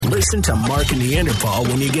Listen to Mark and Neanderpaul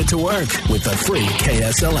when you get to work with the free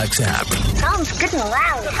KSLX app. Sounds good and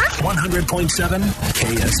loud, huh? 100.7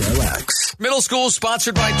 KSLX. Middle School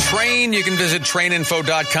sponsored by Train. You can visit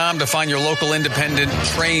traininfo.com to find your local independent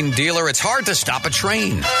Train dealer. It's hard to stop a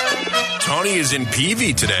train. Tony is in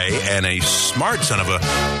PV today, and a smart son of a...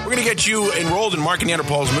 We're going to get you enrolled in Mark and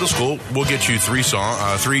Neanderpaul's middle school. We'll get you three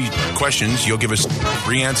questions. You'll give us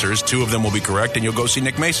 3 answers. 2 of them will be correct, and you'll go see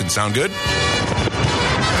Nick Mason. Sound good?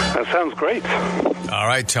 That sounds great. All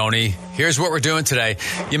right, Tony. Here's what we're doing today.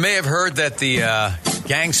 You may have heard that the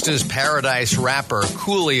Gangsta's Paradise rapper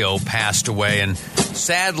Coolio passed away, and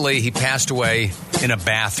sadly, he passed away in a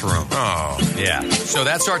bathroom. Oh. Yeah. So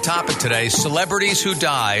that's our topic today, celebrities who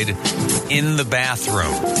died in the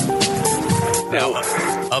bathroom. Now,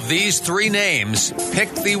 of these 3 names,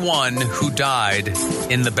 pick the one who died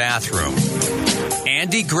in the bathroom.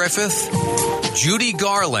 Andy Griffith, Judy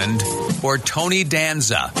Garland, or Tony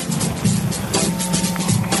Danza?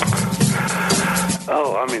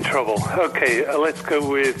 Oh, I'm in trouble. Okay, let's go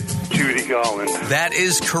with Judy Garland. That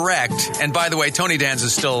is correct. And by the way, Tony Danza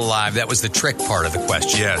is still alive. That was the trick part of the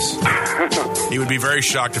question. Yes. He would be very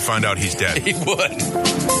shocked to find out he's dead. He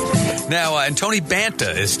would. Now, and Tony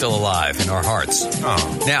Banta is still alive in our hearts.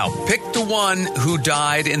 Oh. Now, pick the one who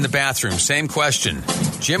died in the bathroom. Same question.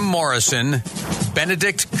 Jim Morrison,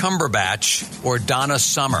 Benedict Cumberbatch, or Donna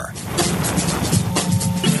Summer?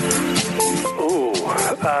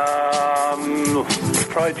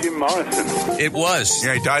 Try Jim Morrison. It was.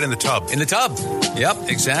 Yeah, he died in the tub. In the tub. Yep,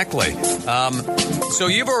 exactly. So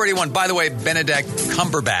you've already won. By the way, Benedict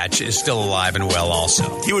Cumberbatch is still alive and well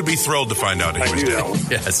also. He would be thrilled to find out he was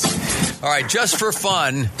dead. Yes. All right, just for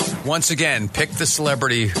fun, once again, pick the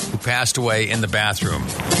celebrity who passed away in the bathroom.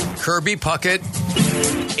 Kirby Puckett,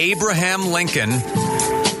 Abraham Lincoln,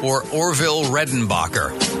 or Orville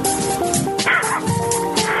Redenbacher?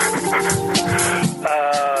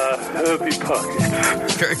 Herbie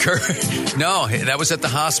Puckett. No, that was at the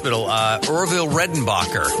hospital. Orville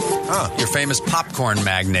Redenbacher, your famous popcorn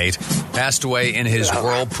magnate, passed away in his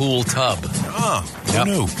whirlpool tub. Oh, who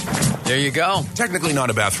knew? There you go. Technically not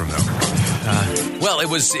a bathroom, though. Well, it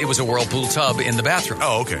was a whirlpool tub in the bathroom.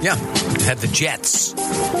 Oh, okay. Yeah, it had the jets.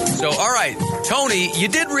 So, all right, Tony, you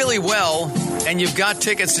did really well, and you've got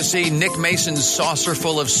tickets to see Nick Mason's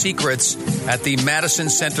Saucerful of Secrets at the Madison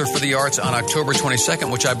Center for the Arts on October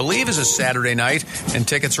 22nd, which I believe is a Saturday night, and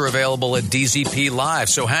tickets are available at DZP Live.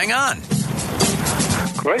 So hang on.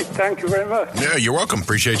 Great. Thank you very much. Yeah, you're welcome.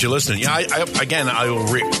 Appreciate you listening. Yeah, I will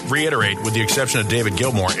reiterate, with the exception of David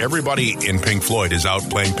Gilmour, everybody in Pink Floyd is out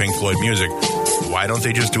playing Pink Floyd music. Why don't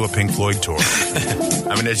they just do a Pink Floyd tour?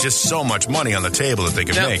 I mean, there's just so much money on the table that they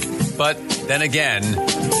can make. But then again,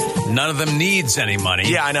 none of them needs any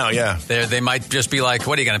money. Yeah, I know, yeah. They might just be like,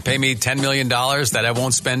 what, are you going to pay me $10 million that I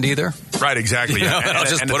won't spend either? Right, exactly. Yeah. I'll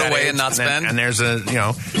just put away and not spend. And there's a,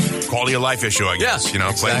 quality of life issue, I guess. Yeah,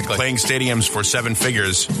 exactly. Playing stadiums for 7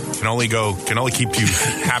 figures can only keep you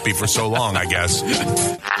happy for so long, I guess.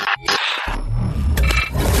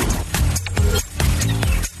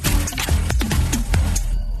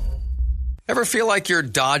 Ever feel like you're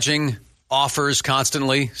dodging offers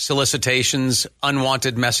constantly, solicitations,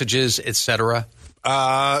 unwanted messages, etc.?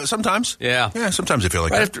 Sometimes. Yeah. Yeah, sometimes I feel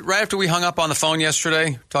like that. Right after we hung up on the phone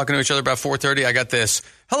yesterday, talking to each other about 4:30, I got this.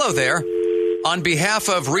 Hello there. On behalf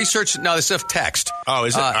of research... No, this is a text. Oh,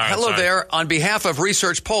 is it? All right, hello sorry. there. On behalf of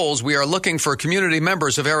Research Polls, we are looking for community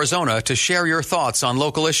members of Arizona to share your thoughts on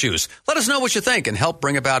local issues. Let us know what you think and help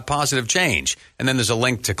bring about positive change. And then there's a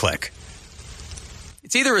link to click.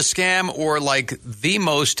 It's either a scam or like the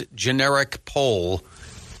most generic poll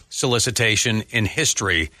solicitation in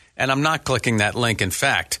history. And I'm not clicking that link. In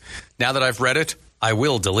fact, now that I've read it, I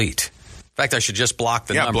will delete. In fact, I should just block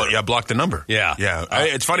the number. Block the number. Yeah. Yeah.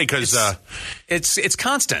 It's funny because... It's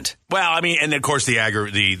constant. Well, I mean, and of course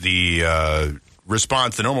the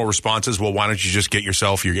response, the normal response is, well, why don't you just get your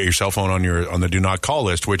cell phone on the do not call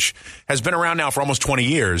list, which has been around now for almost 20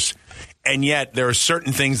 years. And yet there are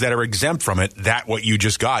certain things that are exempt from it. That what you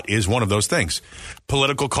just got is one of those things.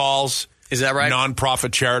 Political calls. Is that right?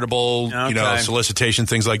 Nonprofit, charitable, solicitation,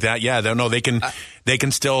 things like that. Yeah, they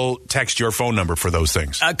can still text your phone number for those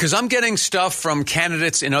things. Because I'm getting stuff from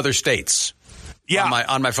candidates in other states. Yeah.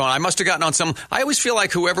 On my phone. I must have gotten on some. I always feel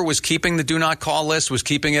like whoever was keeping the do not call list was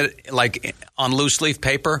keeping it like on loose leaf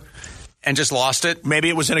paper and just lost it. Maybe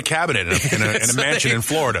it was in a cabinet in a mansion in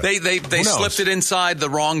Florida. They slipped it inside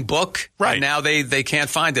the wrong book. Right. And now they can't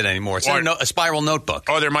find it anymore. It's in a spiral notebook.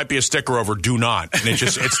 Or there might be a sticker over do not. And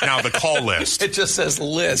it's now the call list. It just says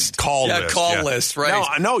list. Call list,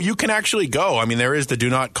 right. No, you can actually go. I mean, there is the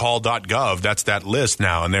do not call.gov. That's that list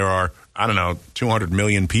now. And there are I don't know, 200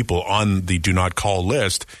 million people on the do not call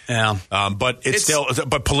list. Yeah. But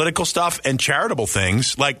but political stuff and charitable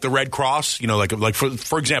things like the Red Cross, like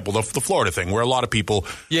for example, the Florida thing where a lot of people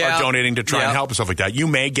are donating to try and help and stuff like that. You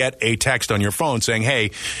may get a text on your phone saying,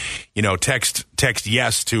 hey, text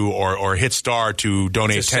yes to or hit star to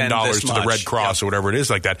donate $10 to the Red Cross or whatever it is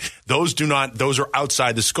like that. Those are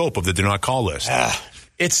outside the scope of the do not call list.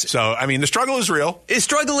 The struggle is real. The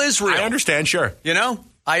struggle is real. I understand, sure.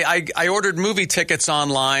 I ordered movie tickets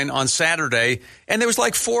online on Saturday, and there was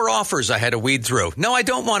like 4 offers I had to weed through. No, I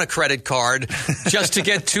don't want a credit card just to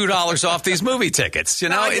get $2 off these movie tickets.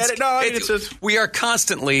 We are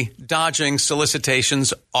constantly dodging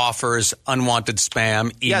solicitations, offers, unwanted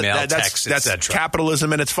spam, email, text, etc. That's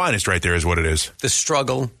capitalism at its finest right there is what it is. The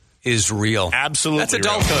struggle is real. Absolutely. That's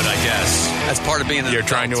adulthood, I guess. That's part of being an adult. You're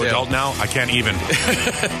trying to adult now? I can't even.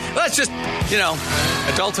 That's just,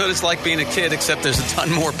 adulthood is like being a kid, except there's a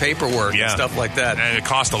ton more paperwork and stuff like that. And it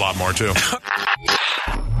costs a lot more, too.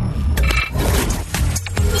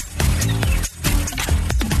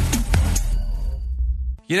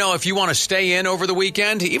 If you want to stay in over the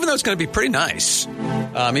weekend, even though it's going to be pretty nice,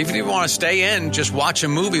 even if you want to stay in, just watch a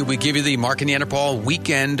movie, we give you the Mark and Neanderpaul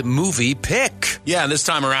weekend movie pick. Yeah, and this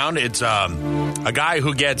time around, it's a guy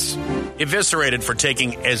who gets eviscerated for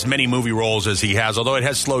taking as many movie roles as he has, although it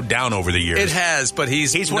has slowed down over the years. It has, but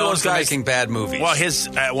he's one of those guys making bad movies. Well, his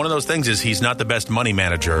one of those things is he's not the best money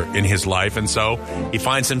manager in his life, and so he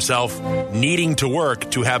finds himself needing to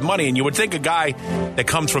work to have money. And you would think a guy that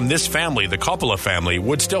comes from this family, the Coppola family,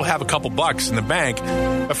 would still have a couple bucks in the bank,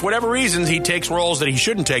 but for whatever reasons, he takes roles that he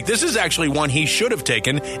shouldn't take. This is actually one he should have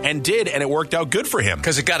taken and did, and it worked out good for him.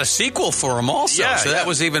 Because it got a sequel for him also, that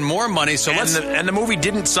was even more money. So and the movie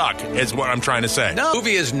didn't suck, is what I'm trying to say. No, the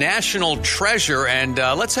movie is National Treasure, and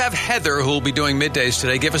let's have Heather, who will be doing middays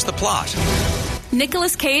today, give us the plot.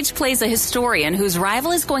 Nicolas Cage plays a historian whose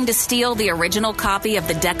rival is going to steal the original copy of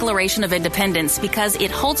the Declaration of Independence because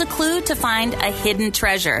it holds a clue to find a hidden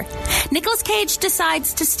treasure. Nicolas Cage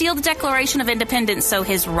decides to steal the Declaration of Independence so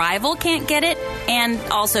his rival can't get it and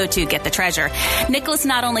also to get the treasure. Nicolas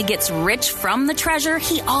not only gets rich from the treasure,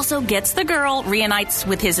 he also gets the girl, reunites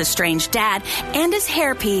with his estranged dad, and his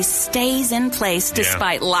hairpiece stays in place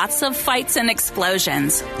despite lots of fights and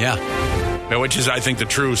explosions. Yeah. Which is, I think, the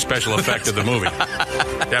true special effect of the movie.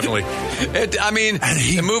 Definitely.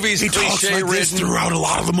 The movie's he talks like this throughout a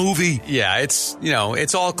lot of the movie. Yeah,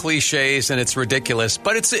 it's all cliches and it's ridiculous,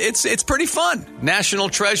 but it's pretty fun. National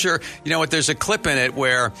Treasure. There's a clip in it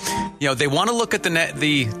where, they want to look at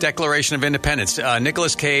the Declaration of Independence.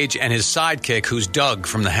 Nicolas Cage and his sidekick, who's Doug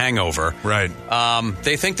from The Hangover. Right.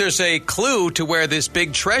 They think there's a clue to where this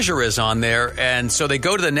big treasure is on there, and so they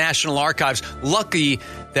go to the National Archives. Lucky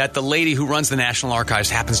that the lady who runs the National Archives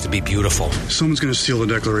happens to be beautiful. Someone's going to steal the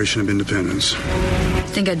Declaration of Independence. I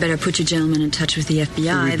think I'd better put you gentlemen in touch with the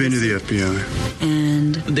FBI. We've been to the FBI.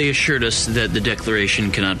 And? They assured us that the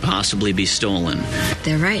Declaration cannot possibly be stolen.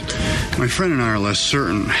 They're right. My friend and I are less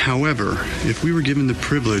certain. However, if we were given the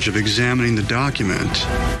privilege of examining the document,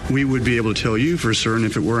 we would be able to tell you for certain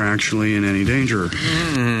if it were actually in any danger.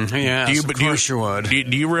 Yeah, of course you would. Do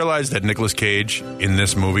you realize that Nicolas Cage in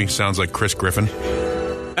this movie sounds like Chris Griffin?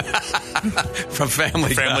 From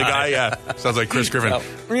Family Guy, yeah. Sounds like Chris Griffin.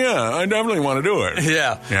 Yeah, I definitely want to do it.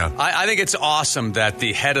 Yeah. I think it's awesome that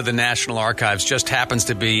the head of the National Archives just happens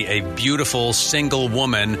to be a beautiful single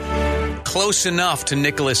woman close enough to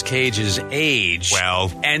Nicolas Cage's age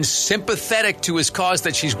and sympathetic to his cause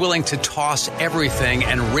that she's willing to toss everything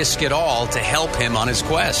and risk it all to help him on his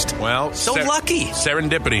quest. Well, so lucky.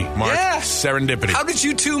 Serendipity, Mark. Yeah. Serendipity. How did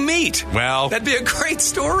you two meet? Well, that'd be a great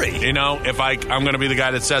story. If I'm going to be the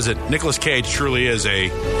guy that says it, Nicolas Cage truly is a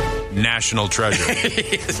national treasure.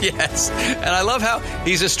 Yes. And I love how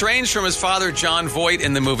he's estranged from his father, John Voight,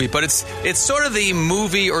 in the movie, but it's sort of the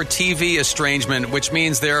movie or TV estrangement, which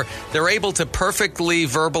means they're able to perfectly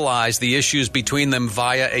verbalize the issues between them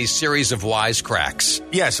via a series of wisecracks.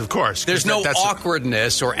 Yes, of course. There's no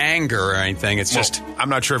awkwardness or anger or anything. It's just... I'm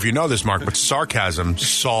not sure if you know this, Mark, but sarcasm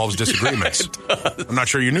solves disagreements. I'm not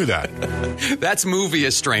sure you knew that. That's movie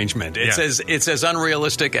estrangement. It's as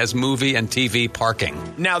unrealistic as movie and TV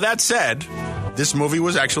parking. Now, that said, this movie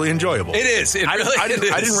was actually enjoyable. It is. I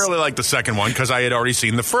didn't really like the second one because I had already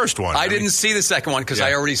seen the first one. I didn't see the second one because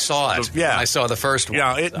I already saw it. When I saw the first one.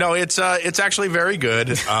 Yeah, it's actually very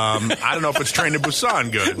good. I don't know if it's Train to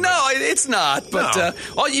Busan good. No, it's not. But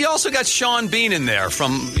you also got Sean Bean in there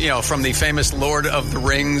from the famous Lord of the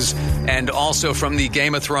Rings and also from the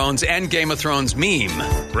Game of Thrones and Game of Thrones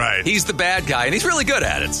meme. Right. He's the bad guy and he's really good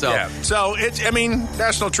at it. So it's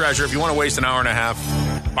National Treasure. If you want to waste an hour and a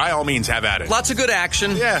half by all means, have at it. Lots of good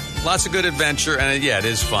action. Yeah. Lots of good adventure. And, it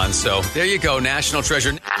is fun. So there you go, National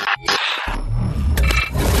Treasure.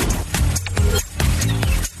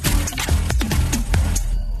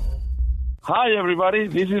 Hi, everybody.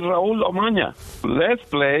 This is Raul Omaña. Let's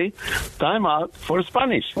play Timeout for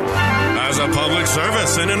Spanish. As a public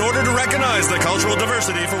service, and in order to recognize the cultural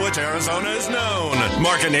diversity for which Arizona is known,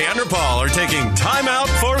 Mark and Neanderpaul are taking Timeout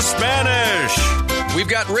for Spanish. We've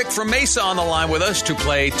got Rick from Mesa on the line with us to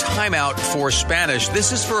play Timeout for Spanish.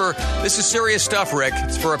 This is serious stuff, Rick.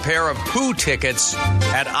 It's for a pair of Pooh tickets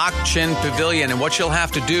at Ak-Chin Pavilion. And what you'll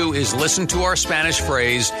have to do is listen to our Spanish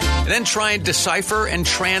phrase and then try and decipher and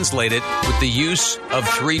translate it with the use of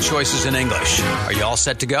 3 choices in English. Are you all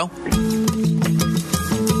set to go?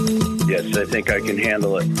 Yes, I think I can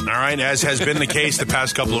handle it. All right, as has been the case the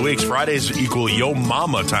past couple of weeks, Fridays equal Yo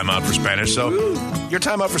Mama Timeout for Spanish. So your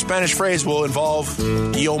Timeout for Spanish phrase will involve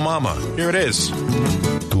Yo Mama. Here it is.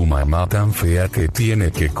 Tu mamá tan fea que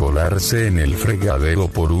tiene que colarse en el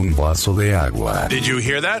fregadero por un vaso de agua. Did you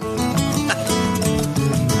hear that?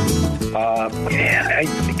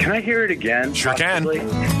 Can I hear it again? Sure possibly?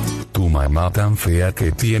 can. Tu mamá tan fea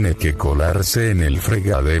que tiene que colarse en el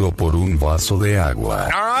fregadero por un vaso de agua.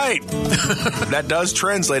 All right. That does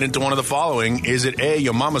translate into one of the following. Is it A,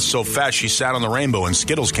 your mama's so fat she sat on the rainbow and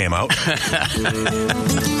Skittles came out?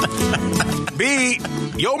 B,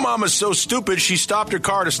 yo mama's so stupid she stopped her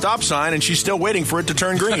car at a stop sign and she's still waiting for it to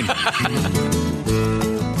turn green.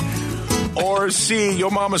 Or C, your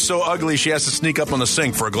mama's so ugly she has to sneak up on the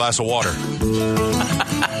sink for a glass of water.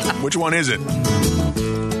 Which one is it?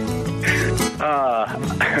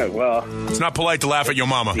 Well, it's not polite to laugh at your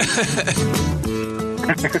mama.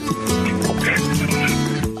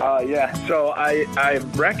 Yeah, so I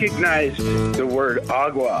recognized the word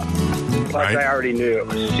agua. Plus, right. I already knew it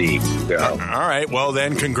was C. So. All right, well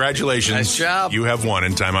then, congratulations. Nice job. You have won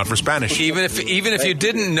in Timeout for Spanish. Even if you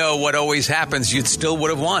didn't know what always happens, you still would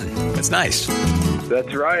have won. That's nice.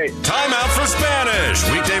 That's right. Timeout for Spanish,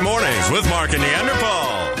 weekday mornings with Mark and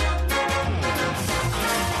Neanderpaul.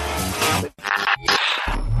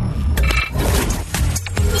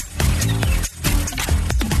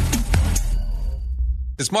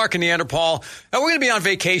 It's Mark and Neanderpaul. We're going to be on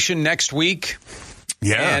vacation next week.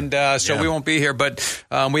 Yeah. And so we won't be here, but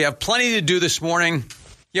we have plenty to do this morning.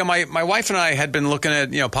 My wife and I had been looking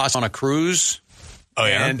at, possibly on a cruise. Oh,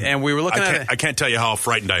 yeah? And we were looking at it. I can't tell you how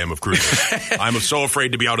frightened I am of cruises. I'm so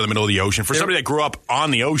afraid to be out in the middle of the ocean. For somebody that grew up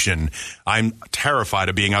on the ocean, I'm terrified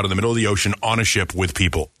of being out in the middle of the ocean on a ship with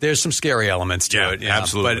people. There's some scary elements to it. Yeah,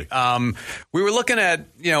 absolutely. But we were looking at,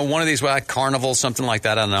 one of these, Carnival, something like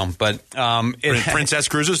that. I don't know. But Princess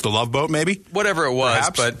Cruises, the Love Boat, maybe? Whatever it was.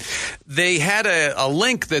 Perhaps. But they had a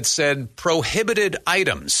link that said prohibited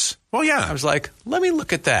items. Well, yeah. I was like, let me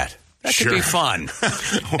look at that. That could be fun.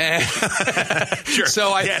 Sure.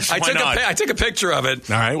 So I took a picture of it.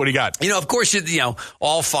 All right, what do you got? Of course,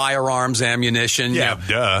 all firearms, ammunition. Yeah,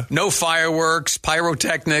 duh. No fireworks,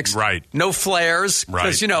 pyrotechnics. Right. No flares.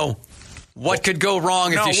 Right. Because, what could go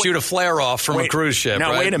wrong if you shoot a flare off from a cruise ship?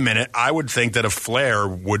 Now, right? wait a minute. I would think that a flare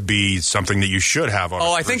would be something that you should have on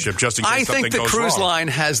a cruise ship just in case something goes wrong. I think the cruise line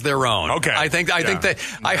has their own. Okay. I think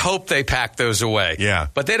I hope they pack those away. Yeah.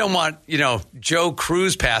 But they don't want, Joe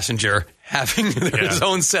cruise passenger having his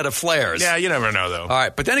own set of flares. Yeah, you never know, though. All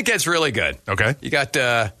right, but then it gets really good. Okay. You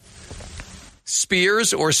got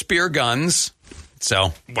spears or spear guns.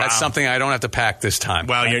 So that's something I don't have to pack this time.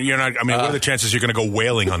 Well, you're not. I mean, what are the chances you're going to go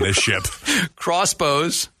whaling on this ship?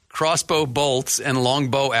 Crossbows, crossbow bolts, and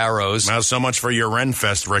longbow arrows. Well, so much for your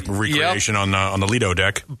Renfest recreation on the Lido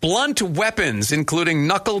deck. Blunt weapons, including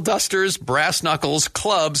knuckle dusters, brass knuckles,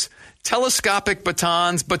 clubs, telescopic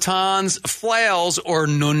batons, flails, or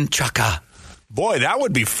nunchaka. Boy, that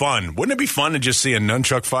would be fun. Wouldn't it be fun to just see a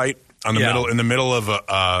nunchuck fight? In the middle of,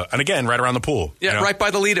 and again, right around the pool. Yeah, right by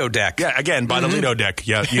the Lido deck. Yeah, again, by the Lido deck.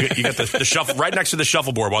 Yeah, you got the shuffle right next to the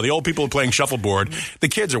shuffleboard. While the old people are playing shuffleboard, the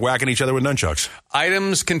kids are whacking each other with nunchucks.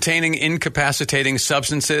 Items containing incapacitating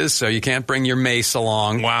substances, so you can't bring your mace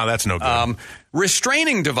along. Wow, that's no good.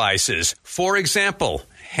 Restraining devices, for example,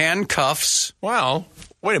 handcuffs. Well,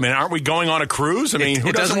 wait a minute, aren't we going on a cruise? I mean,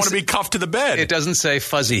 who doesn't want to be cuffed to the bed? It doesn't say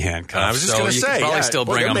fuzzy handcuffs. I was just going to say, you probably still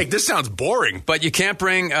bring them. This sounds boring. But you can't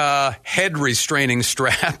bring head restraining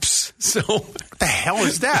straps. So what the hell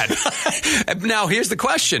is that? Now, here's the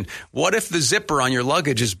question. What if the zipper on your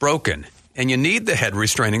luggage is broken? and you need the head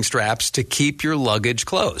restraining straps to keep your luggage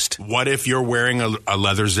closed. What if you're wearing a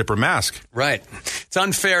leather zipper mask? Right. It's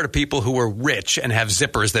unfair to people who are rich and have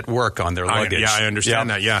zippers that work on their luggage. I understand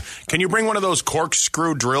that, yeah. Can you bring one of those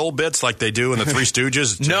corkscrew drill bits like they do in the Three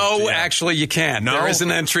Stooges? No, actually, you can't. No? There is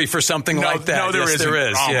an entry for something like that. No, there isn't. There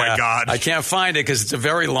is. Oh, my God. I can't find it because it's a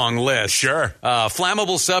very long list. Sure.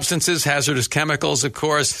 Flammable substances, hazardous chemicals, of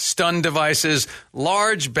course, stun devices,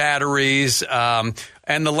 large batteries, and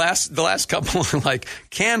the last couple are like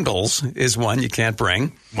candles is one you can't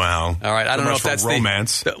bring. Wow. All right. I don't know if that's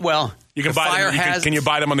romance. Well, you can buy them. Can you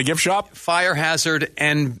buy them on the gift shop? Fire hazard,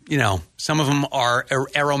 and some of them are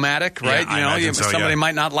aromatic, right? Yeah, somebody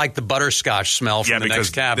might not like the butterscotch smell from the next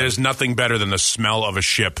cabin. There's nothing better than the smell of a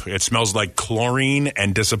ship. It smells like chlorine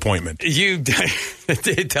and disappointment.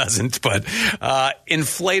 It doesn't, but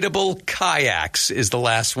inflatable kayaks is the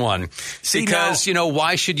last one. Because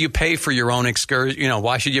why should you pay for your own excursion?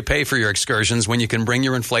 Why should you pay for your excursions when you can bring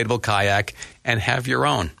your inflatable kayak and have your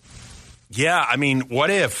own? Yeah, what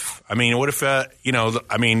if? Don't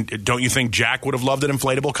you think Jack would have loved an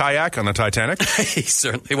inflatable kayak on the Titanic? He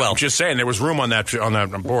certainly will. I'm just saying, there was room on that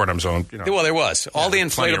board. Well, there was. All the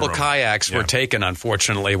inflatable kayaks were taken,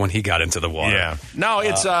 unfortunately, when he got into the water. Yeah. No,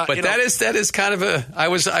 it's but that is kind of a. I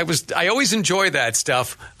always enjoy that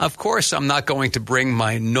stuff. Of course, I'm not going to bring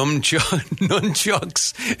my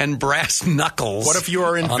nunchucks and brass knuckles. What if you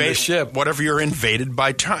are on the ship? What if you're invaded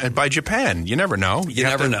by Japan? You never know. You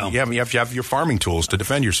never know. You have to have your farming tools to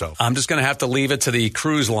defend yourself. I'm just going to have to leave it to the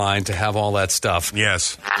cruise line to have all that stuff.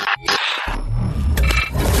 Yes.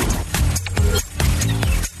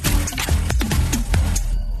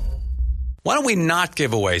 Why don't we not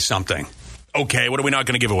give away something? Okay, what are we not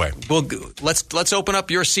going to give away? Well, let's open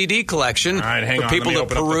up your CD collection. All right, hang for on. people to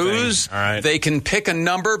peruse. All right. They can pick a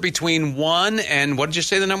number between 1 and what did you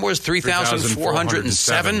say the number was?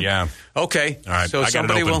 3,407. Yeah. Okay. All right. So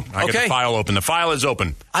somebody will. I get the file open. The file is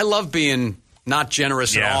open. I love being not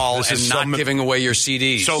generous at all and not giving away your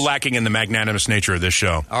CDs. So lacking in the magnanimous nature of this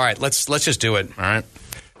show. All right, let's just do it. All right.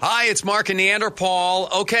 Hi, it's Mark and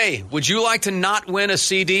Neanderpaul. Okay, would you like to not win a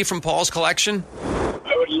CD from Paul's collection?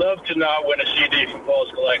 I would love to not win a CD from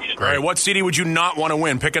Paul's collection. All right, what CD would you not want to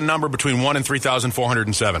win? Pick a number between 1 and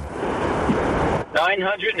 3,407.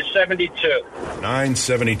 972.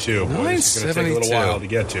 972. Boy, this is going to take a little while to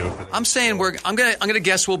get to. I'm saying I'm gonna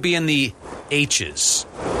guess we'll be in the H's.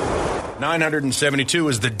 972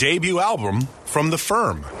 is the debut album from The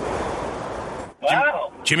Firm.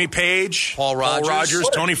 Wow. Jimmy Page, Paul Rogers,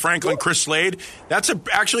 Tony Franklin, Chris Slade. That's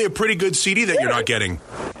actually a pretty good CD that you're not getting.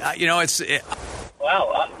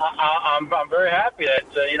 Wow, I'm very happy. That's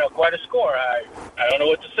quite a score. I don't know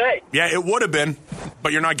what to say. Yeah, it would have been,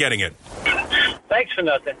 but you're not getting it. Thanks for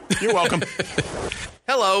nothing. You're welcome.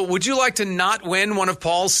 Hello, would you like to not win one of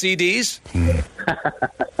Paul's CDs?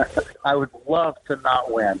 I would love to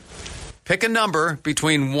not win. Pick a number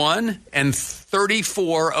between 1 and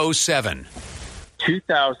 3,407.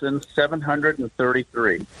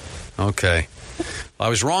 2,733. Okay. Well, I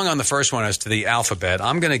was wrong on the first one as to the alphabet.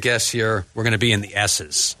 I'm going to guess here we're going to be in the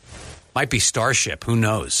S's. Might be Starship. Who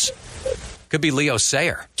knows? Could be Leo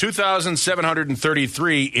Sayer.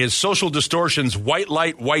 2,733 is Social Distortion's White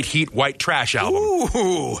Light, White Heat, White Trash album.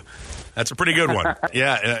 Ooh. That's a pretty good one.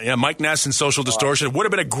 Yeah, Mike Ness and Social Distortion. It would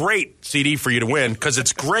have been a great CD for you to win because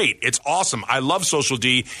it's great. It's awesome. I love Social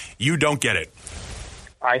D. You don't get it.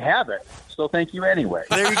 I have it. So thank you anyway.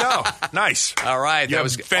 There you go. Nice. All right. That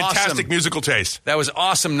was fantastic awesome. Musical taste. That was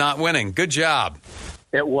awesome not winning. Good job.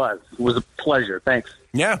 It was. It was a pleasure. Thanks.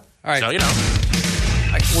 Yeah. All right. So,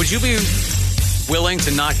 would you be willing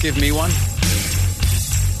to not give me one?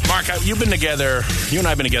 Mark, you and I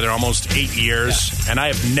have been together almost 8 years, and I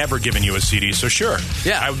have never given you a CD, so sure.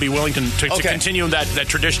 Yeah. I would be willing to continue that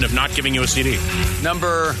tradition of not giving you a CD.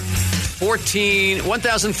 Number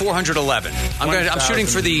 1,411. I'm shooting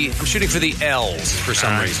for the L's for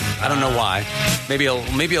some reason. I don't know why. Maybe a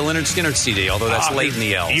Lynyrd Skynyrd CD, although that's late in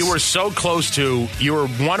the L's. You were so close to. You were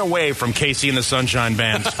one away from Casey and the Sunshine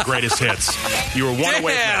Band's greatest hits. You were one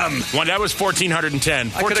away from that. That was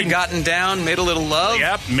 1,410. I could have gotten down, made a little love.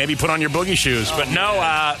 Yep, maybe put on your boogie shoes. But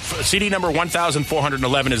no, CD number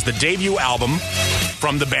 1,411 is the debut album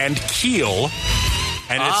from the band Keel.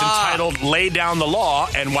 And it's entitled Lay Down the Law.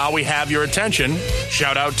 And while we have your attention,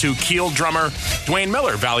 shout out to Keel drummer Dwayne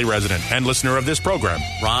Miller, Valley resident and listener of this program.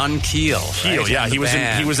 Ron Keel. Keel, yeah. He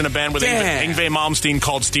was in a band with Yngwie Malmsteen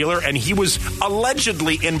called Steeler, and he was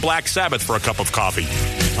allegedly in Black Sabbath for a cup of coffee.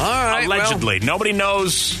 All right. Allegedly. Nobody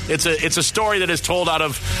knows. It's a story that is told out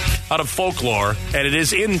of folklore, and it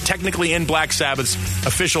is technically in Black Sabbath's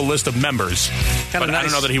official list of members. But nice. I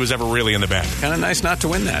don't know that he was ever really in the band. Kind of nice not to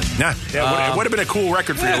win that. Nah. Yeah, it would have been a cool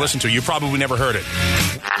record for you to listen to. You probably never heard it.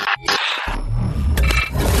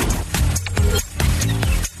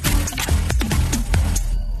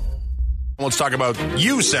 Let's talk about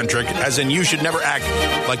you-centric, as in you should never act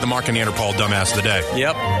like the Mark and Neanderpaul dumbass of the day.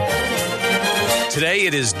 Yep. Today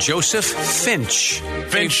it is Joseph Finch.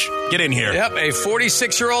 Finch, get in here. Yep, a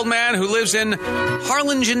 46-year-old man who lives in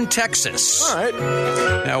Harlingen, Texas. All right.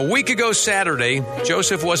 Now, a week ago Saturday,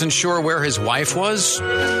 Joseph wasn't sure where his wife was,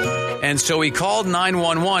 and so he called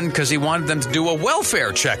 911 because he wanted them to do a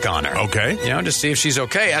welfare check on her. Okay. You know, to see if she's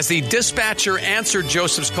okay. As the dispatcher answered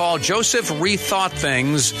Joseph's call, Joseph rethought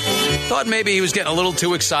things, thought maybe he was getting a little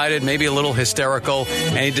too excited, maybe a little hysterical,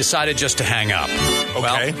 and he decided just to hang up.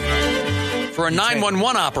 Okay. Well, for a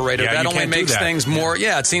 911 operator, that only makes things more...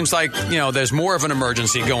 Yeah, it seems like, there's more of an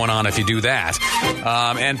emergency going on if you do that.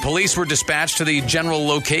 And police were dispatched to the general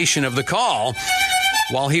location of the call.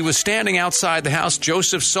 While he was standing outside the house,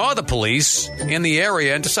 Joseph saw the police in the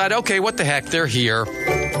area and decided, okay, what the heck, they're here.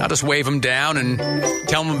 I'll just wave them down and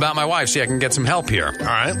tell them about my wife, see I can get some help here. All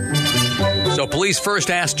right. So police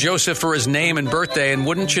first asked Joseph for his name and birthday, and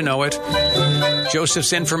wouldn't you know it,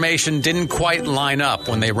 Joseph's information didn't quite line up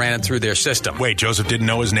when they ran it through their system. Wait, Joseph didn't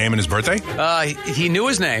know his name and his birthday? He knew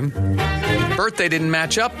his name. Birthday didn't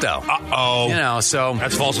match up, though. Uh-oh. So...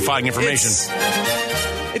 That's falsifying information.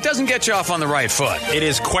 It doesn't get you off on the right foot. It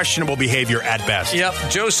is questionable behavior at best. Yep.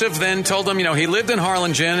 Joseph then told them, he lived in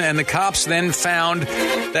Harlingen, and the cops then found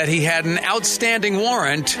that he had an outstanding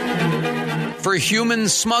warrant for human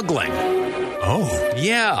smuggling. Oh.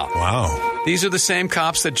 Yeah. Wow. These are the same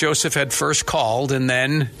cops that Joseph had first called and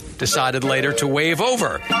then decided later to wave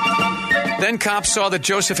over. Then cops saw that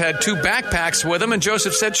Joseph had 2 backpacks with him, and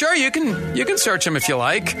Joseph said, sure, you can search them if you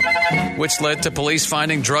like, which led to police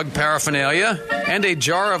finding drug paraphernalia and a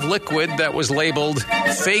jar of liquid that was labeled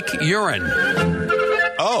fake urine.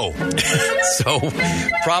 Oh. So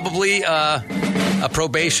probably a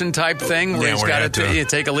probation type thing where he's got to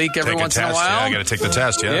take a leak every once in a while. Yeah, I got to take the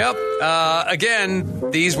test, yeah. Yep. Again,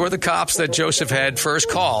 these were the cops that Joseph had first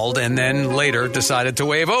called and then later decided to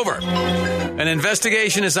wave over. An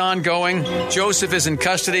investigation is ongoing. Joseph is in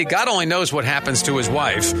custody. God only knows what happens to his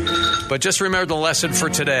wife. But just remember the lesson for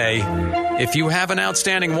today. If you have an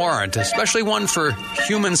outstanding warrant, especially one for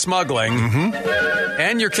human smuggling,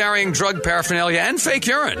 and you're carrying drug paraphernalia and fake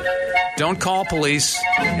urine, don't call police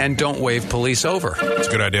and don't wave police over. That's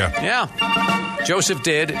a good idea. Yeah. Joseph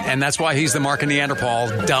did, and that's why he's the Mark and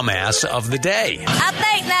Neanderpaul dumbass of the day. I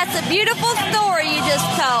think that's a beautiful story you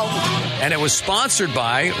just told. And it was sponsored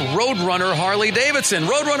by Roadrunner Harley-Davidson.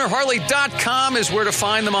 RoadrunnerHarley.com is where to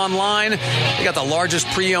find them online. They got the largest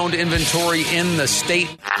pre-owned inventory in the state.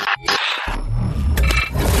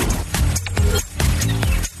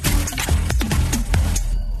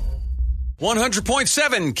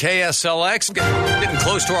 .7 KSLX. Getting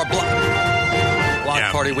close to our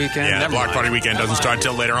block party weekend. Yeah, Never block mind. party weekend doesn't start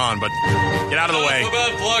until later on, but get out of the way.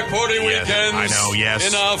 About block party weekends. I know, yes.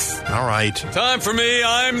 Enough. All right. Time for me.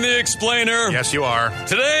 I'm the explainer. Yes, you are.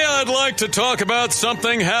 Today I'd like to talk about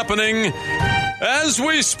something happening as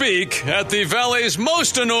we speak at the Valley's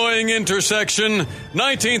most annoying intersection,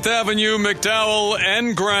 19th Avenue, McDowell,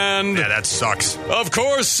 and Grand. Yeah, that sucks. Of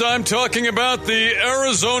course, I'm talking about the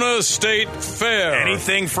Arizona State Fair.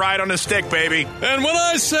 Anything fried on a stick, baby. And when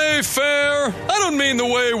I say fair, I don't mean the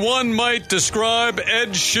way one might describe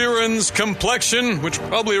Ed Sheeran's complexion, which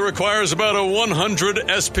probably requires about a 100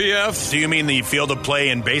 SPF. Do you mean the field of play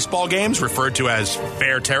in baseball games referred to as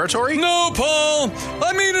fair territory? No, Paul.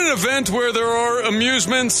 I mean an event where there are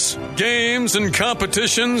amusements, games, and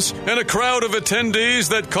competitions, and a crowd of attendees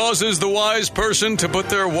that causes the wise person to put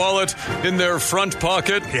their wallet in their front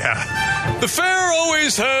pocket. Yeah. The fair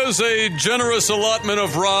always has a generous allotment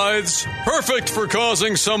of rides, perfect for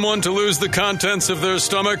causing someone to lose the contents of their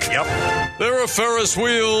stomach. Yep. There are Ferris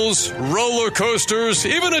wheels, roller coasters,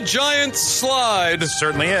 even a giant slide.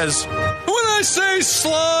 Certainly is. When I say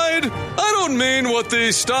slide, I don't mean what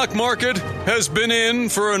the stock market has been in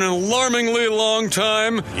for an alarmingly long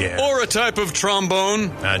time, or a type of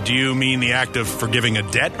trombone. Do you mean the act of forgiving a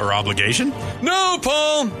debt or obligation? No,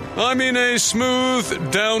 Paul. I mean a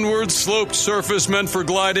smooth, downward-sloped surface meant for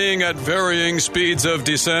gliding at varying speeds of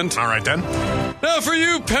descent. All right, then. Now, for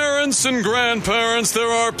you parents and grandparents, there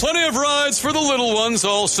are plenty of rides for the little ones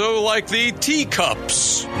also, like the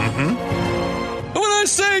teacups. Mm-hmm. When I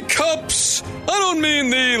say say cups, I don't mean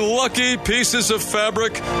the lucky pieces of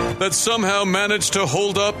fabric that somehow manage to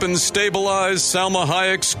hold up and stabilize Salma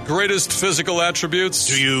Hayek's greatest physical attributes.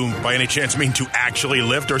 Do you, by any chance, mean to actually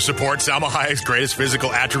lift or support Salma Hayek's greatest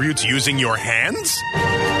physical attributes using your hands?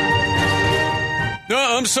 No,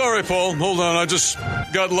 I'm sorry, Paul. Hold on, I just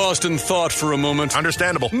got lost in thought for a moment.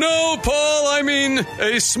 Understandable. No, Paul, I mean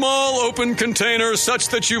a small open container such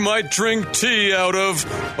that you might drink tea out of,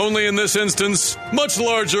 only in this instance, much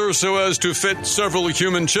larger so as to fit several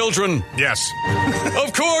human children. Yes.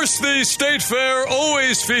 Of course, the State Fair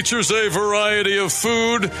always features a variety of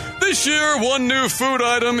food. This year, one new food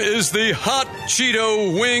item is the hot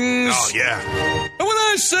Cheeto wings. Oh, yeah. And when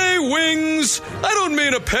I say wings, I don't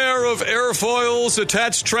mean a pair of airfoils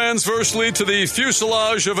attached transversely to the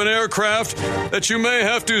fuselage of an aircraft that you may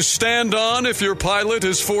have to stand on if your pilot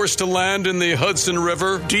is forced to land in the Hudson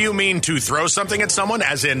River. Do you mean to throw something at someone?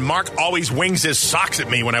 As in, Mark always wings his socks at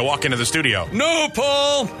me when I walk into the studio. No,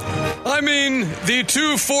 Paul. I mean the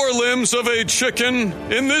two forelimbs of a chicken,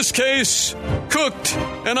 in this case, cooked,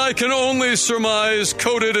 and I can only surmise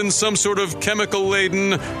coated in some sort of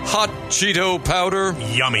chemical-laden hot Cheeto powder.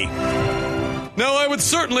 Yummy. Now, I would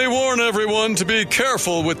certainly warn everyone to be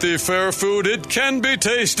careful with the fair food. It can be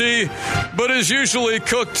tasty, but is usually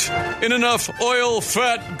cooked in enough oil,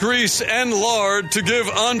 fat, grease, and lard to give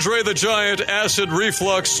Andre the Giant acid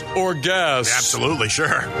reflux or gas. Absolutely,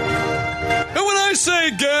 sure. And when I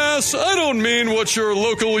say gas, I don't mean what your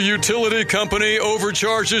local utility company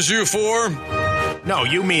overcharges you for. No,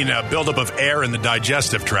 you mean a buildup of air in the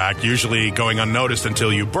digestive tract, usually going unnoticed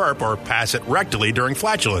until you burp or pass it rectally during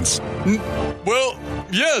flatulence. Well,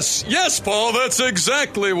 yes, Paul, that's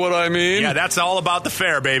exactly what I mean. Yeah, that's all about the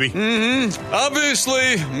fair, baby. Mm-hmm.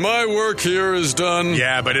 Obviously, my work here is done.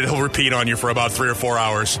 Yeah, but it'll repeat on you for about 3 or 4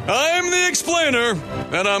 hours. I'm the explainer,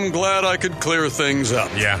 and I'm glad I could clear things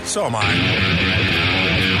up. Yeah, so am I.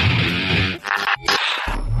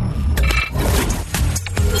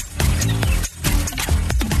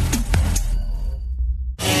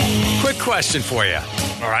 Quick question for you.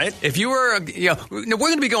 All right. If you were, we're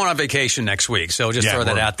going to be going on vacation next week, so just throw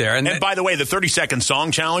that out there. And by the way, the 30-second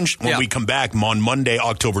song challenge, when we come back on Monday,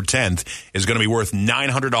 October 10th, is going to be worth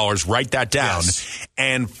 $900. Write that down. Yes.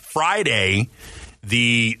 And Friday,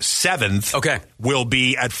 the 7th, will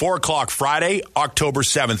be at 4 o'clock Friday, October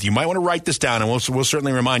 7th. You might want to write this down, and we'll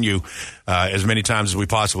certainly remind you as many times as we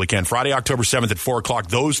possibly can. Friday, October 7th at 4 o'clock,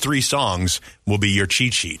 those 3 songs will be your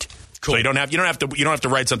cheat sheet. Cool. So you don't have to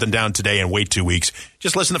write something down today and wait 2 weeks.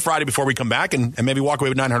 Just listen to Friday before we come back and maybe walk away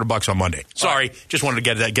with $900 on Monday. Sorry, just wanted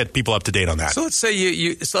to get people up to date on that. So let's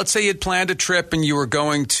say let's say you'd planned a trip and you were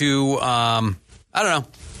going to going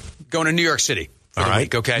to New York City for the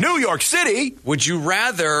week. Okay, New York City. Would you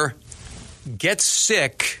rather get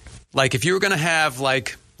sick? Like if you were going to have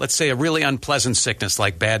let's say a really unpleasant sickness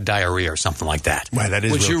like bad diarrhea or something like that. Well, that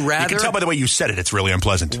is. You can tell by the way you said it, it's really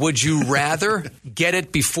unpleasant. Would you rather get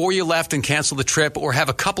it before you left and cancel the trip, or have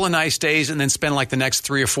a couple of nice days and then spend the next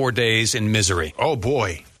 3 or 4 days in misery? Oh,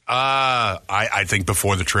 boy. I think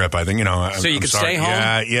before the trip. I think, So you could stay home?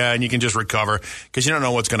 Yeah, and you can just recover because you don't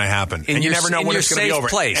know what's going to happen. And you never know when it's going to be over.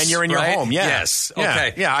 Place, and you're in your home, yeah. Yes, yeah.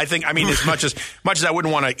 okay. Yeah, I mean, as much as I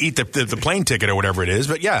wouldn't want to eat the plane ticket or whatever it is,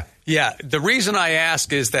 but yeah. Yeah, the reason I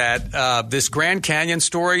ask is that this Grand Canyon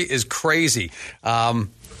story is crazy. From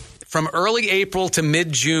early April to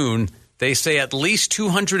mid-June, they say at least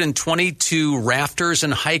 222 rafters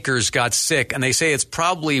and hikers got sick, and they say it's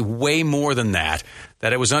probably way more than that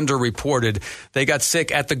it was underreported. They got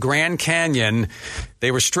sick at the Grand Canyon. They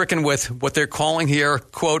were stricken with what they're calling here,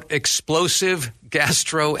 quote, explosive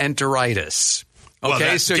gastroenteritis. Okay,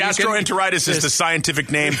 well, so gastroenteritis is the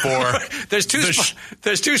scientific name for. There's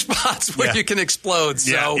two spots where you can explode.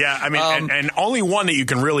 So, yeah. I mean, and only one that you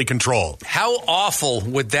can really control. How awful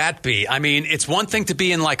would that be? I mean, it's one thing to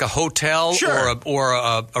be in a hotel or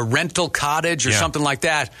a rental cottage or something like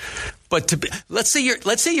that. But let's say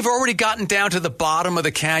you've already gotten down to the bottom of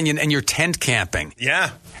the canyon and you're tent camping.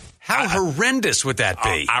 Yeah. How horrendous would that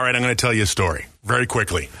be? All right, I'm going to tell you a story very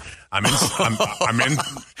quickly. I'm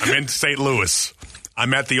in St. Louis.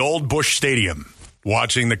 I'm at the old Busch Stadium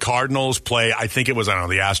watching the Cardinals play. I think it was, the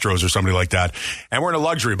Astros or somebody like that. And we're in a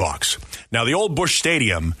luxury box. Now, the old Busch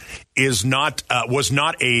Stadium was not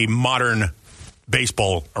a modern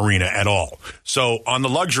baseball arena at all. So on the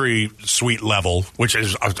luxury suite level, which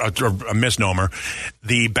is a misnomer,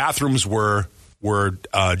 the bathrooms were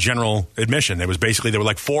general admission. It was basically, there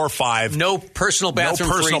were 4 or 5. No personal bathroom.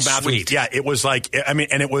 No personal bathroom. Suite. Yeah, it was and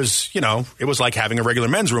it was, it was like having a regular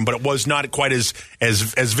men's room, but it was not quite as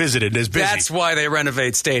visited, as busy. That's why they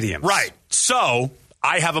renovate stadiums. Right. So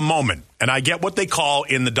I have a moment, and I get what they call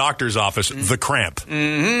in the doctor's office the cramp.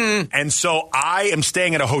 Mm-hmm. And so I am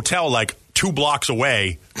staying at a hotel like 2 blocks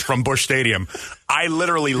away from Busch Stadium. I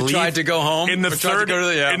literally leave. Tried to go home? In the third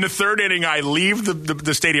inning, I leave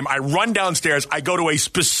the stadium. I run downstairs. I go to a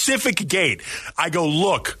specific gate. I go,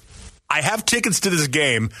 look, I have tickets to this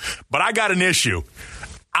game, but I got an issue.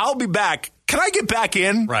 I'll be back. Can I get back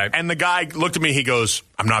in? Right. And the guy looked at me. He goes,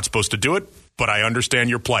 I'm not supposed to do it, but I understand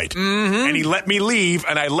your plight. Mm-hmm. And he let me leave,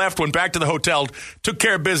 and I left, went back to the hotel, took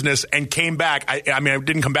care of business, and came back. I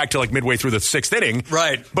didn't come back till like midway through the 6th inning.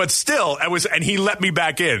 Right. But still, and he let me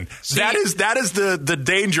back in. See, that is the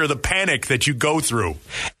danger, the panic that you go through.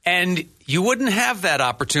 And you wouldn't have that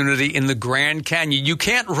opportunity in the Grand Canyon. You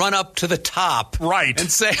can't run up to the top, right, and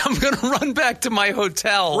say, "I'm going to run back to my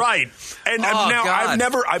hotel." Right. And now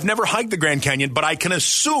I've never hiked the Grand Canyon, but I can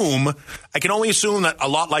only assume that a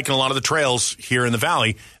lot like in a lot of the trails here in the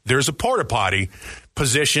valley, there's a porta potty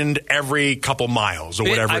positioned every couple miles or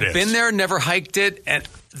whatever it is. I've been there, never hiked it, and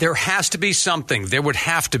there has to be something. There would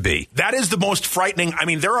have to be. That is the most frightening. I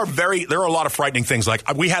mean, there are a lot of frightening things. Like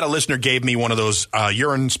we had a listener gave me one of those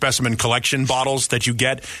urine specimen collection bottles that you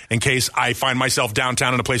get in case I find myself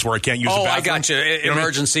downtown in a place where I can't use the bathroom. I got you.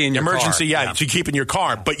 Emergency in your car. Emergency, yeah, to keep in your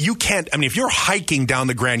car. But you can't. I mean, if you're hiking down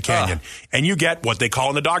the Grand Canyon and you get what they call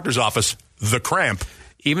in the doctor's office the cramp,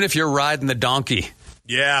 even if you're riding the donkey.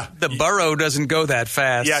 Yeah, the burro doesn't go that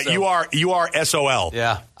fast. Yeah, so. you are SOL.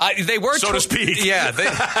 Yeah, they were so to speak. Yeah,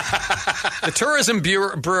 the Tourism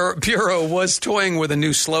Bureau was toying with a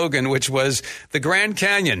new slogan, which was the Grand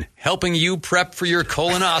Canyon, helping you prep for your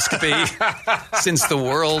colonoscopy since the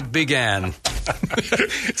world began.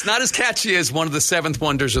 It's not as catchy as one of the 7th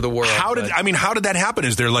wonders of the world. How did that happen?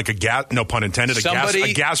 Is there like a gas? No pun intended.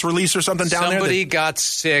 A gas release or something down there? Somebody got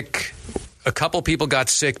sick. A couple people got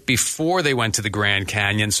sick before they went to the Grand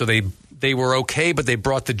Canyon, so they were okay, but they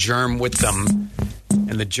brought the germ with them.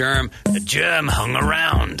 And the germ hung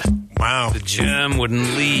around. Wow. The germ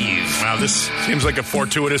wouldn't leave. Wow, this seems like a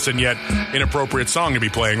fortuitous and yet inappropriate song to be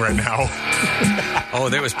playing right now. Oh,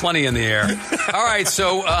 there was plenty in the air. All right,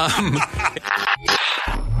 so...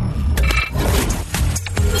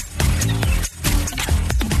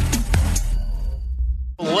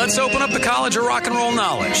 Let's open up the College of Rock and Roll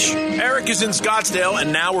Knowledge. Eric is in Scottsdale,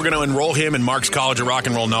 and now we're going to enroll him in Mark's College of Rock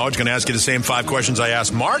and Roll Knowledge. Going to ask you the same 5 questions I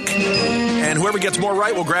asked Mark, and whoever gets more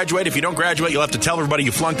right will graduate. If you don't graduate, you'll have to tell everybody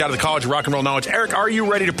you flunked out of the College of Rock and Roll Knowledge. Eric, are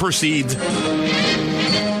you ready to proceed?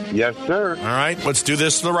 Yes, sir. All right, let's do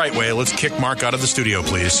this the right way. Let's kick Mark out of the studio,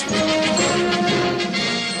 please.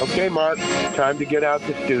 Okay, Mark, time to get out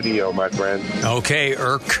the studio, my friend. Okay,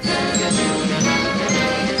 Irk.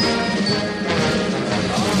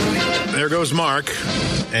 There goes Mark,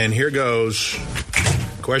 and here goes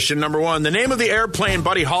question number 1. The name of the airplane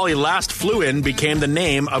Buddy Holly last flew in became the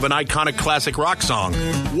name of an iconic classic rock song.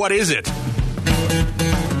 What is it?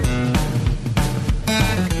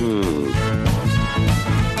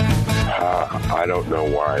 I don't know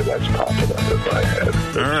why that's popping up in my head.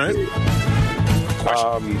 All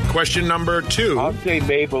right. Question number 2. I'll say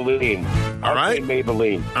Maybelline. All right. Say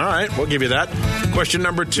Maybelline. All right, we'll give you that. Question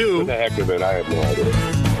number 2. For the heck of it, I have no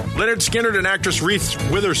idea. Leonard Skinner and actress Reese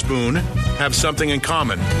Witherspoon have something in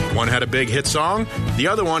common. One had a big hit song. The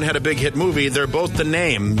other one had a big hit movie. They're both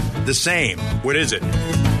the same. What is it?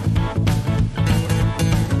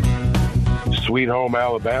 Sweet Home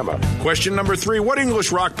Alabama. Question number 3. What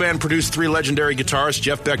English rock band produced 3 legendary guitarists,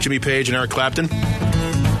 Jeff Beck, Jimmy Page, and Eric Clapton?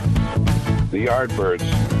 The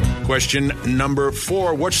Yardbirds. Question number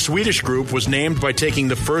 4. Which Swedish group was named by taking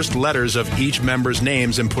the first letters of each member's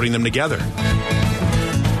names and putting them together?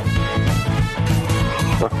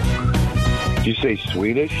 Did you say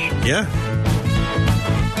Swedish? Yeah.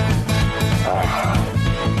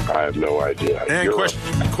 I have no idea. And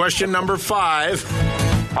question number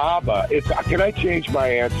 5. ABBA. Can I change my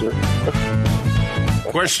answer?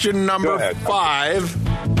 Question number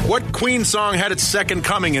 5. What Queen song had its second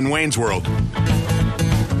coming in Wayne's World?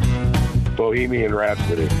 Bohemian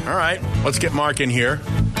Rhapsody. All right. Let's get Mark in here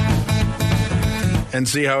and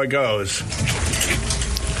see how it goes.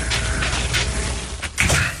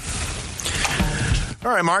 All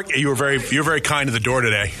right, Mark, you were very kind to the door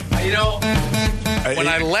today. You know, when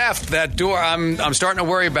I left that door, I'm starting to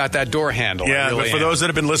worry about that door handle. Yeah, really but for those that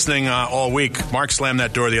have been listening all week, Mark slammed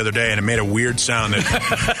that door the other day, and it made a weird sound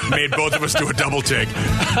that made both of us do a double take.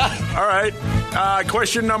 All right,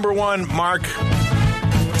 question number 1, Mark.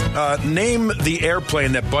 Name the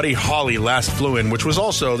airplane that Buddy Holly last flew in, which was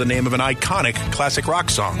also the name of an iconic classic rock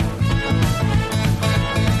song.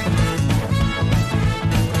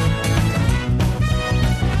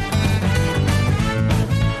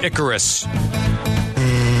 Icarus.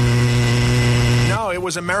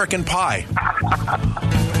 was American Pie.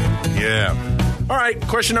 Yeah. All right,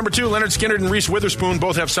 question number 2. Leonard Skinner and Reese Witherspoon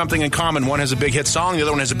both have something in common. One has a big hit song, the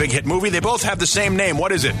other one has a big hit movie. They both have the same name.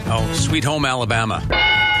 What is it? Oh, Sweet Home Alabama.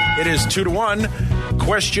 It is 2-1.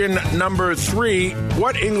 Question number 3.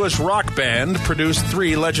 What English rock band produced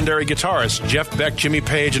 3 legendary guitarists, Jeff Beck, Jimmy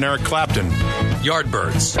Page, and Eric Clapton?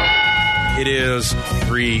 Yardbirds. It is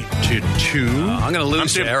 3-2. I'm going to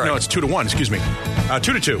lose to Eric. No, it's 2-1. Excuse me.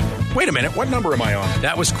 2-2. Wait a minute. What number am I on?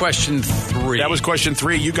 That was question 3. That was question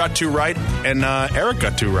 3. You got 2 right, and Eric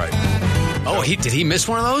got 2 right. Oh, did he miss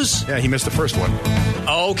one of those? Yeah, he missed the first one.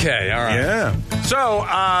 Okay, all right. Yeah. So,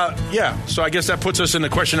 So I guess that puts us into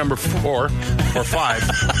question number 4 or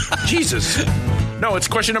 5. Jesus. No, it's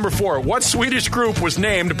question number 4. What Swedish group was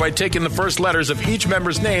named by taking the first letters of each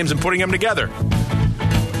member's names and putting them together?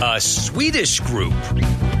 A Swedish group.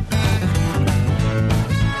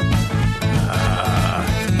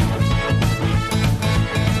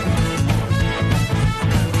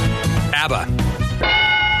 ABBA.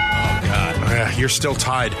 Oh, God. You're still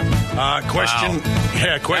tied. Question. Wow.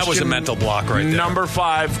 Yeah, question. That was a mental block right there. Number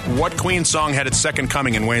 5. What Queen song had its second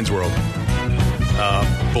coming in Wayne's World?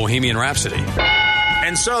 Bohemian Rhapsody.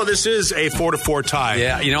 And so this is a 4-4 tie.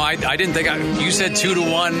 Yeah, I didn't think you said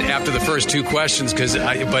 2-1 after the first 2 questions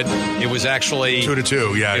but it was actually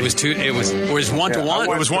 2-2. Yeah, it was 1-1. It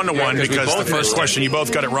was 1-1 because the first question you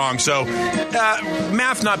both got it wrong. So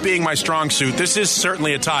math not being my strong suit, this is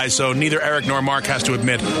certainly a tie. So neither Eric nor Mark has to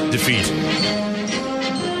admit defeat.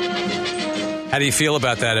 How do you feel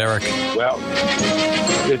about that, Eric? Well,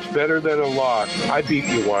 it's better than a loss. I beat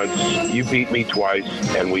you once, you beat me twice,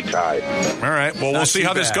 and we tied. All right. Well, we'll see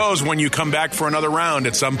how this goes when you come back for another round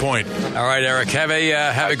at some point. All right, Eric. Have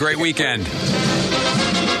a great weekend.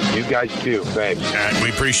 You guys too. Thanks. We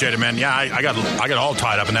appreciate it, man. Yeah, I got all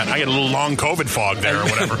tied up in that. I got a little long COVID fog there or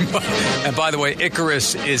whatever. And by the way,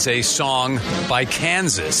 Icarus is a song by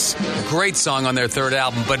Kansas. Great song on their 3rd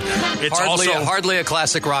album, but it's hardly a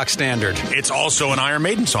classic rock standard. It's also an Iron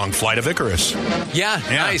Maiden song, Flight of Icarus. Yeah.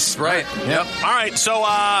 Nice. Right. Yep. All right. So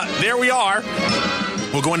there we are.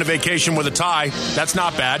 We'll go into vacation with a tie. That's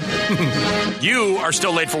not bad. You are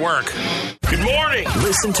still late for work. Good morning.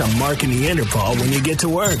 Listen to Mark and Neanderpaul when you get to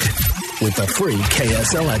work with the free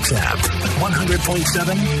KSLX app.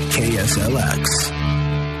 100.7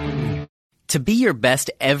 KSLX. To be your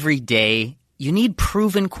best every day, you need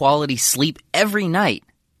proven quality sleep every night.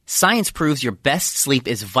 Science proves your best sleep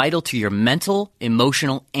is vital to your mental,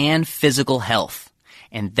 emotional, and physical health.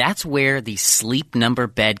 And that's where the Sleep Number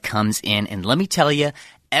bed comes in. And let me tell you,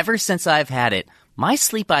 ever since I've had it, my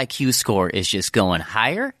sleep IQ score is just going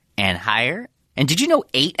higher and higher. And did you know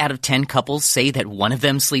 8 out of 10 couples say that one of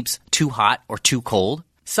them sleeps too hot or too cold?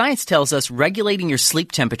 Science tells us regulating your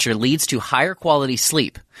sleep temperature leads to higher quality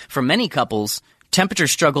sleep. For many couples, temperature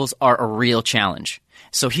struggles are a real challenge.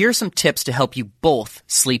 So here are some tips to help you both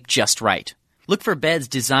sleep just right. Look for beds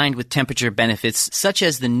designed with temperature benefits such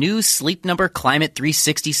as the new Sleep Number Climate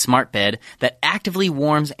 360 smart bed that actively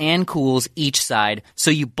warms and cools each side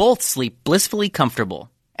so you both sleep blissfully comfortable.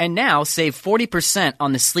 And now save 40%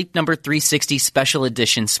 on the Sleep Number 360 Special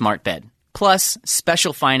Edition smart bed. Plus,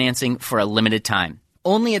 special financing for a limited time.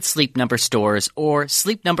 Only at Sleep Number stores or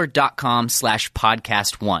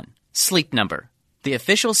sleepnumber.com/podcast1. Sleep Number, the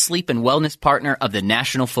official sleep and wellness partner of the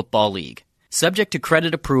National Football League. Subject to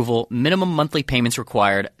credit approval, minimum monthly payments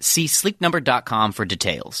required. See sleepnumber.com for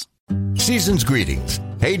details. Season's greetings.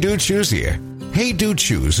 Hey Dude Shoes here. Hey Dude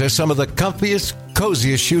Shoes are some of the comfiest,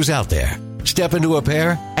 coziest shoes out there. Step into a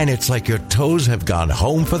pair, and it's like your toes have gone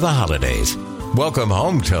home for the holidays. Welcome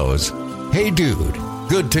home, toes. Hey Dude,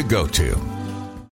 good to go to.